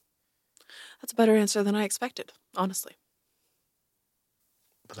 That's a better answer than I expected, honestly.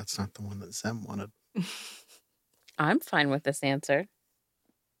 But that's not the one that Zem wanted. I'm fine with this answer.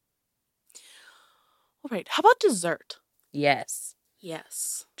 All right. How about dessert? Yes.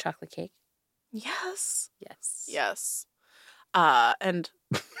 Yes. Chocolate cake? Yes. Yes. Yes. And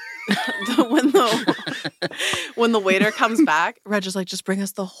when the waiter comes back, Reg is like, just bring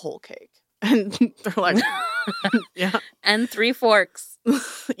us the whole cake. And they're like, yeah. And 3 forks.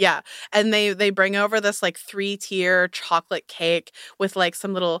 Yeah. And they bring over this like 3-tier chocolate cake with like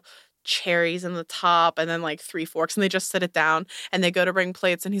some little cherries in the top and then like 3 forks, and they just sit it down and they go to bring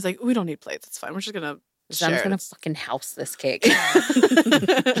plates and he's like, we don't need plates, it's fine, we're just gonna share. I'm gonna fucking house this cake.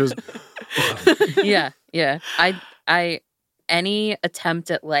 Just Yeah. I any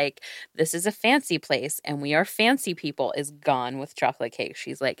attempt at like, this is a fancy place and we are fancy people is gone with chocolate cake.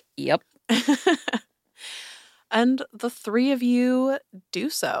 She's like, yep. And the 3 of you do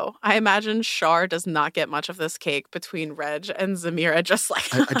so. I imagine Shar does not get much of this cake between Reg and Zamira. Just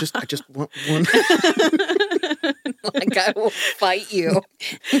like I just want one. Like, I will fight you.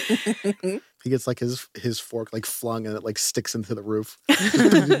 He gets like his fork like flung and it like sticks into the roof.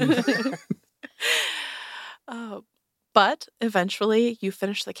 But eventually you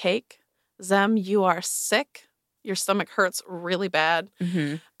finish the cake. Zem, you are sick. Your stomach hurts really bad.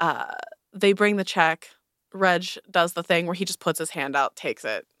 Mm-hmm. They bring the check. Reg does the thing where he just puts his hand out, takes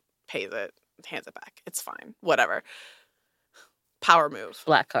it, pays it, hands it back. It's fine. Whatever. Power move.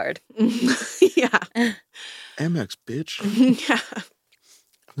 Black card. Yeah. Amex, bitch. Yeah.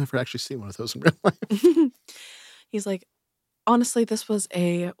 I've never actually seen one of those in real life. He's like, honestly, this was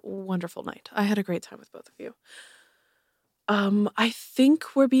a wonderful night. I had a great time with both of you. I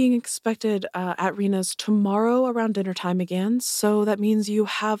think we're being expected at Rena's tomorrow around dinner time again, so that means you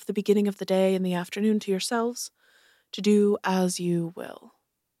have the beginning of the day and the afternoon to yourselves to do as you will.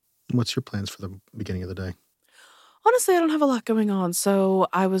 What's your plans for the beginning of the day? Honestly, I don't have a lot going on, so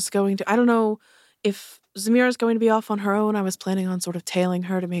I was going to, I don't know if Zamira's going to be off on her own. I was planning on sort of tailing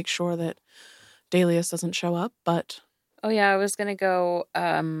her to make sure that Dalius doesn't show up, but... Oh, yeah, I was going to go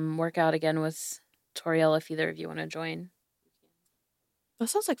work out again with Toriel if either of you want to join. That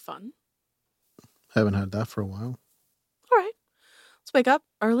sounds like fun. Haven't had that for a while. All right. Let's wake up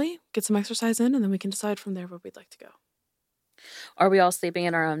early, get some exercise in, and then we can decide from there where we'd like to go. Are we all sleeping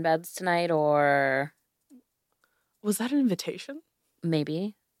in our own beds tonight, or... Was that an invitation?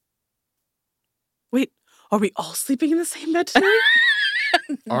 Maybe. Wait, are we all sleeping in the same bed tonight?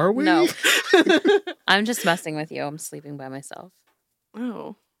 Are we? No. I'm just messing with you. I'm sleeping by myself.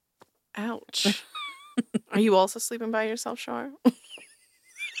 Oh. Ouch. Are you also sleeping by yourself, Shar?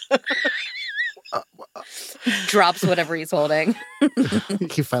 Drops whatever he's holding.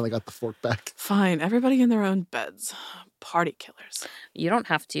 He finally got the fork back. Fine. Everybody in their own beds. Party killers. You don't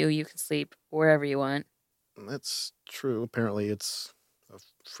have to. You can sleep wherever you want. That's true. Apparently, it's a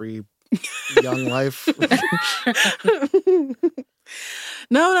free young life.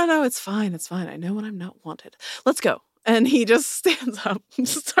 No. It's fine. It's fine. I know when I'm not wanted. Let's go. And he just stands up and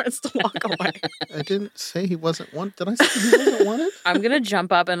starts to walk away. I didn't say he wasn't wanted. Did I say he wasn't wanted? I'm going to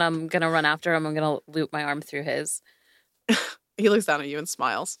jump up and I'm going to run after him. I'm going to loop my arm through his. He looks down at you and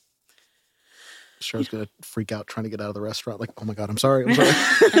smiles. Char's going to freak out trying to get out of the restaurant. Like, oh my God, I'm sorry. I'm sorry.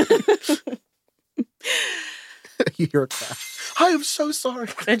 You hear a crack. I am so sorry.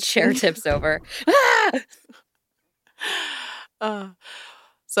 The chair tips over.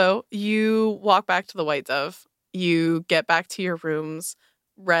 So you walk back to the White Dove. You get back to your rooms.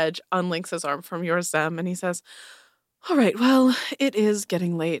 Reg unlinks his arm from yours, Zem, and he says, all right, well, it is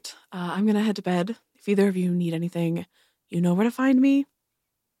getting late. I'm going to head to bed. If either of you need anything, you know where to find me.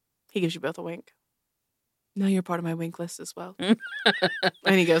 He gives you both a wink. Now you're part of my wink list as well. And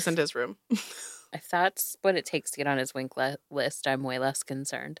he goes into his room. If that's what it takes to get on his wink list, I'm way less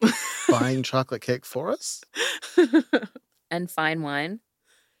concerned. Buying chocolate cake for us? And fine wine.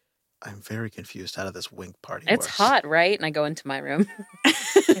 I'm very confused out of this wink party. It's hot, right? And I go into my room.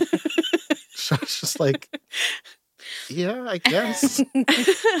 Char's just like, yeah, I guess.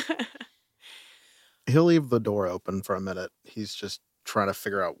 He'll leave the door open for a minute. He's just trying to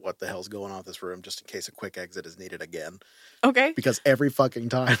figure out what the hell's going on with this room just in case a quick exit is needed again. Okay. Because every fucking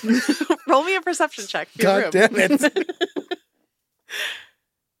time. Roll me a perception check. For God your room. damn it.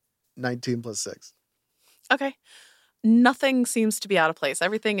 19 plus 6. Okay. Nothing seems to be out of place.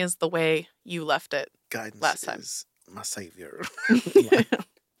 Everything is the way you left it. Guidance last time. is my savior.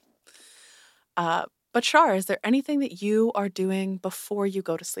 But Shar, is there anything that you are doing before you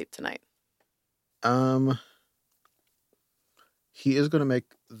go to sleep tonight? He is going to make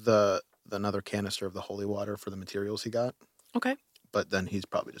another canister of the holy water for the materials he got. Okay. But then he's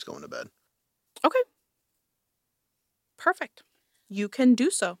probably just going to bed. Okay. Perfect. You can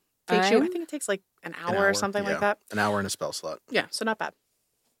do so. I think it takes like an hour or something like that. An hour and a spell slot. Yeah, so not bad.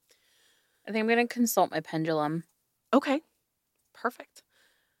 I think I'm going to consult my pendulum. Okay. Perfect.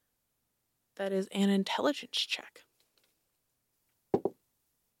 That is an intelligence check.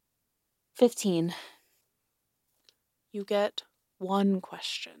 15. You get one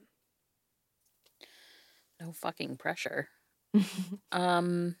question. No fucking pressure.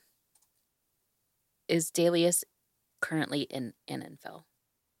 Is Dalius currently in Annenfell?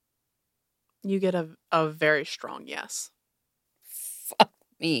 You get a very strong yes. Fuck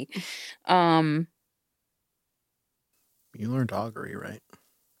me. You learned augury, right?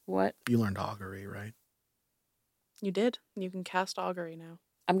 What? You learned augury, right? You did. You can cast augury now.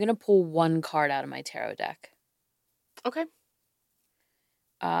 I'm going to pull one card out of my tarot deck. Okay.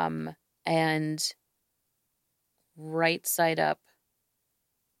 And right side up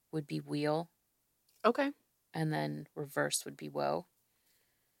would be wheel. Okay. And then reverse would be woe.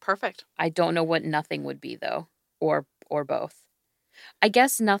 Perfect. I don't know what nothing would be, though. Or both. I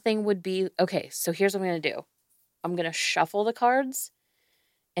guess nothing would be... Okay, so here's what I'm going to do. I'm going to shuffle the cards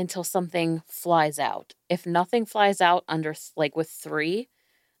until something flies out. If nothing flies out under, like, with 3,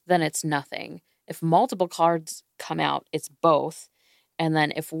 then it's nothing. If multiple cards come out, it's both. And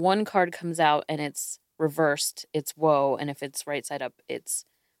then if one card comes out and it's reversed, it's woe. And if it's right side up, it's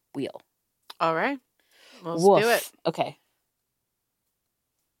wheel. All right. Let's Woof. do it. Okay.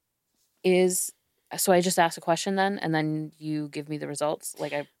 So I just ask a question then, and then you give me the results?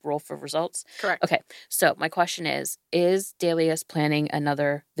 Like I roll for results? Correct. Okay. So my question is Dalius planning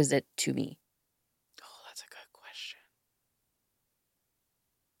another visit to me? Oh, that's a good question.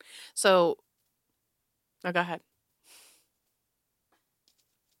 So, go ahead.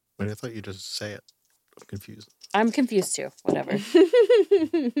 Wait, I thought you just say it. I'm confused. I'm confused too. Whatever.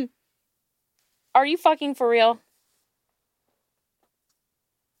 Are you fucking for real?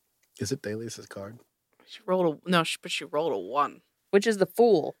 Is it Dalius' card? She rolled but she rolled a 1. Which is the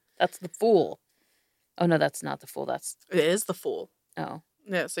fool. That's the fool. Oh, no, that's not the fool. That's... It is the fool. Oh.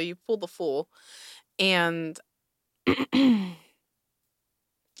 Yeah, so you pull the fool, and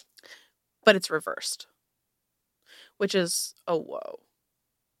but it's reversed, which is a whoa.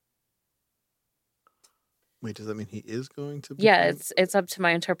 Wait, does that mean he is going to be? Yeah, it's up to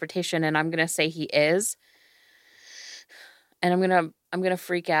my interpretation, and I'm gonna say he is. And I'm gonna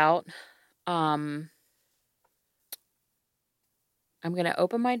freak out. I'm gonna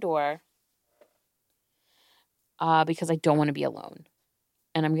open my door because I don't want to be alone.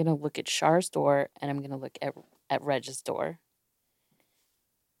 And I'm gonna look at Char's door, and I'm gonna look at Reg's door.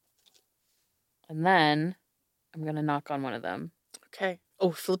 And then I'm gonna knock on one of them. Okay.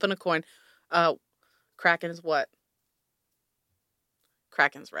 Oh, flipping a coin. Kraken is what?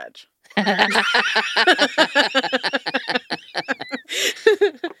 Kraken's Reg. And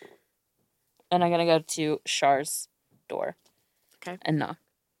I'm gonna go to Char's door. Okay. And knock.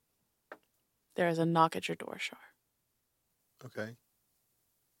 There is a knock at your door, Char. Okay.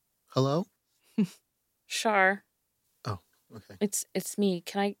 Hello? Char. Oh, okay. It's me.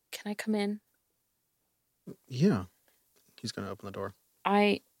 Can I come in? Yeah. He's gonna open the door.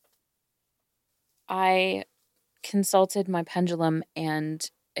 I consulted my pendulum,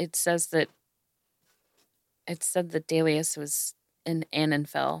 and it said that Dalius was in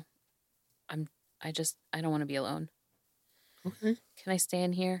Annenfell. I don't want to be alone. Okay. Can I stay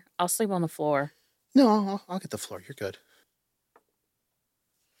in here? I'll sleep on the floor. No, I'll get the floor. You're good.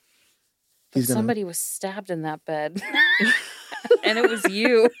 Somebody was stabbed in that bed. And it was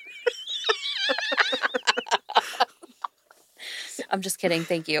you. I'm just kidding.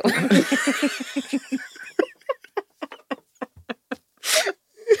 Thank you.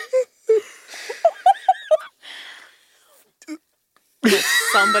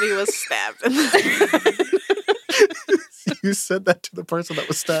 Somebody was stabbed. You said that to the person that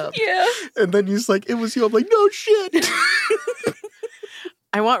was stabbed. Yeah. And then he's like, it was you. I'm like, no shit.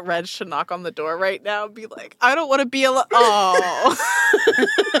 I want Reg to knock on the door right now and be like, I don't want to be alone. Oh.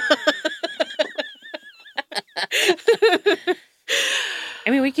 I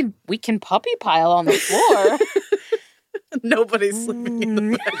mean, we can puppy pile on the floor. Nobody's sleeping in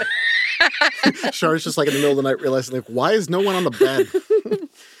the bed. Char's just like in the middle of the night realizing, like, why is no one on the bed?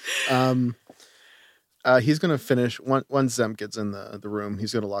 He's going to finish, once Zem gets in the room,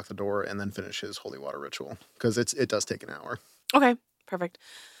 he's going to lock the door and then finish his holy water ritual. Because it does take an hour. Okay, perfect.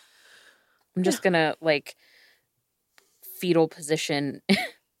 I'm just going to, like, fetal position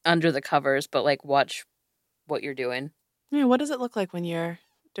under the covers, but, like, watch what you're doing. Yeah, what does it look like when you're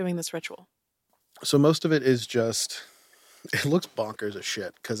doing this ritual? So most of it is just, it looks bonkers as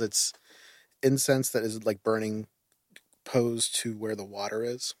shit. Because it's incense that is, like, burning posed to where the water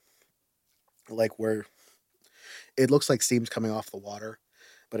is. Like where it looks like steam's coming off the water,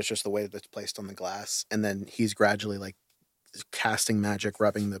 but it's just the way that it's placed on the glass. And then he's gradually like casting magic,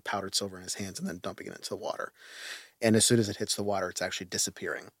 rubbing the powdered silver in his hands and then dumping it into the water. And as soon as it hits the water, it's actually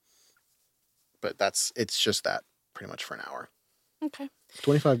disappearing. But it's just that pretty much for an hour. Okay.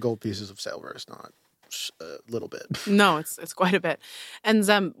 25 gold pieces of silver is not a little bit. No, it's quite a bit. And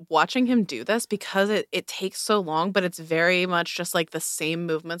Zem, watching him do this, because it takes so long, but it's very much just like the same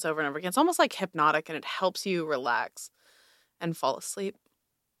movements over and over again. It's almost like hypnotic, and it helps you relax and fall asleep.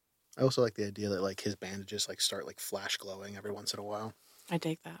 I also like the idea that like his bandages like start like flash glowing every once in a while. I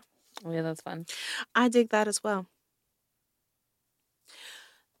dig that. Oh, yeah, that's fun. I dig that as well.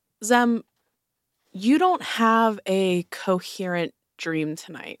 Zem, you don't have a coherent dream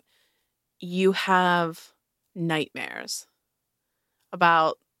tonight. You have nightmares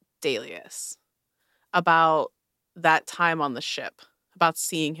about Dalius, about that time on the ship, about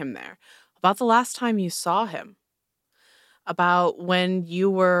seeing him there, about the last time you saw him, about when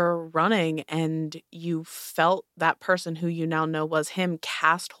you were running and you felt that person who you now know was him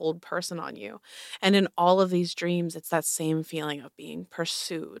cast hold person on you. And in all of these dreams, it's that same feeling of being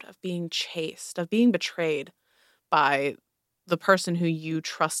pursued, of being chased, of being betrayed by the person who you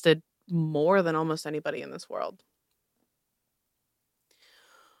trusted more than almost anybody in this world.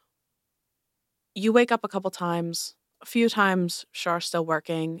 You wake up a couple times, a few times Char's still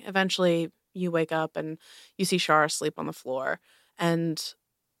working. Eventually you wake up and you see Char asleep on the floor. And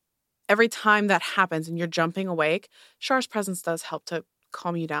every time that happens and you're jumping awake, Char's presence does help to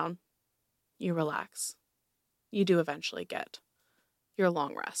calm you down. You relax. You do eventually get your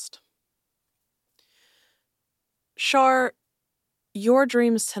long rest. Char, your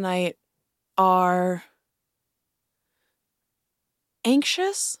dreams tonight are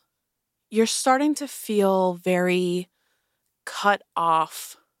anxious. You're starting to feel very cut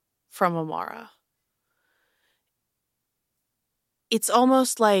off from Amara. it's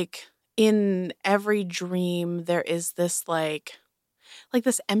almost like in every dream there is this like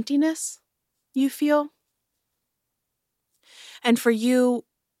this emptiness you feel. And for you,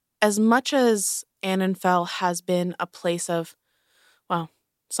 as much as Annenfell has been a place of, well,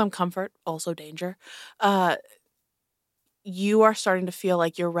 some comfort, also danger, you are starting to feel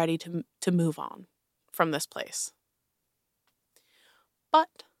like you're ready to move on from this place.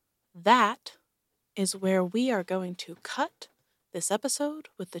 But that is where we are going to cut this episode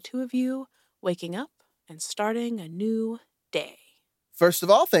with the two of you waking up and starting a new day. First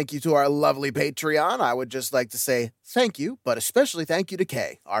of all, thank you to our lovely Patreon. I would just like to say thank you, but especially thank you to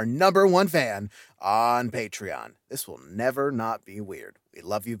Kay, our #1 fan on Patreon. This will never not be weird. We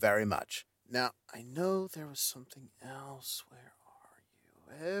love you very much. Now, I know there was something else. Where are you?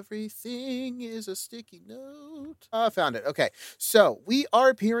 Everything is a sticky note. I found it. Okay, so we are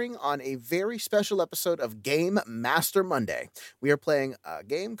appearing on a very special episode of Game Master Monday. We are playing a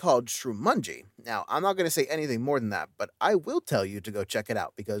game called Shrumunji. Now, I'm not going to say anything more than that, but I will tell you to go check it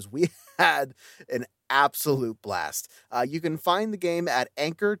out because we had an absolute blast. You can find the game at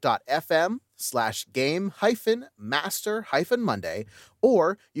anchor.fm/game-master-monday,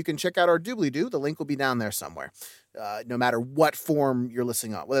 or you can check out our doobly-doo. The link will be down there somewhere. No matter what form you're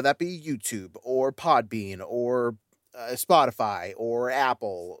listening on, whether that be YouTube or Podbean or Spotify or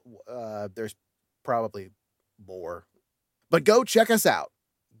Apple. There's probably more. But go check us out.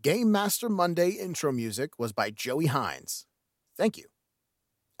 Game Master Monday intro music was by Joey Hines. Thank you.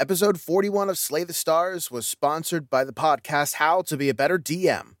 Episode 41 of Slay the Stars was sponsored by the podcast How to Be a Better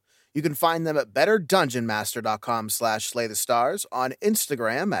DM. You can find them at betterdungeonmaster.com/slaythestars, on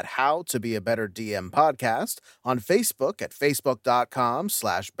Instagram at How to Be a Better DM Podcast, on Facebook at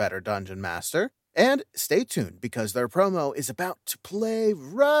facebook.com/betterdungeonmaster. And stay tuned because their promo is about to play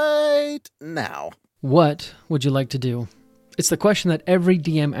right now. What would you like to do? It's the question that every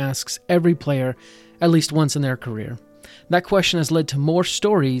DM asks every player at least once in their career. That question has led to more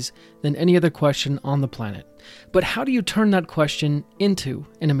stories than any other question on the planet. But how do you turn that question into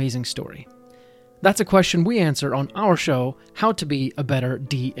an amazing story? That's a question we answer on our show, How to Be a Better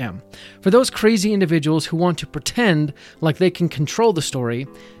DM. For those crazy individuals who want to pretend like they can control the story,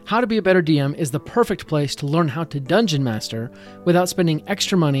 How to Be a Better DM is the perfect place to learn how to dungeon master without spending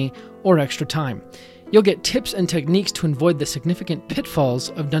extra money or extra time. You'll get tips and techniques to avoid the significant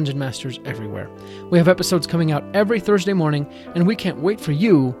pitfalls of dungeon masters everywhere. We have episodes coming out every Thursday morning, and we can't wait for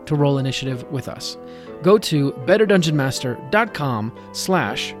you to roll initiative with us. Go to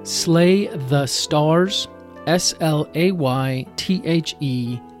betterdungeonmaster.com/slaythestars,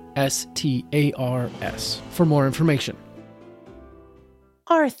 SLAYTHESTARS, for more information.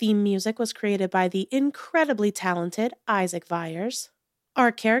 Our theme music was created by the incredibly talented Isaac Vyers.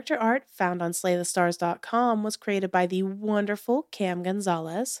 Our character art, found on slaythestars.com, was created by the wonderful Cam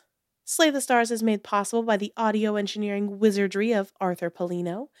Gonzalez. Slay the Stars is made possible by the audio engineering wizardry of Arthur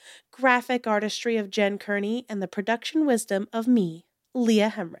Polino, graphic artistry of Jen Kearney, and the production wisdom of me,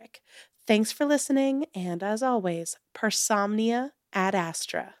 Leah Hemrick. Thanks for listening, and as always, Persomnia ad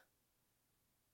Astra.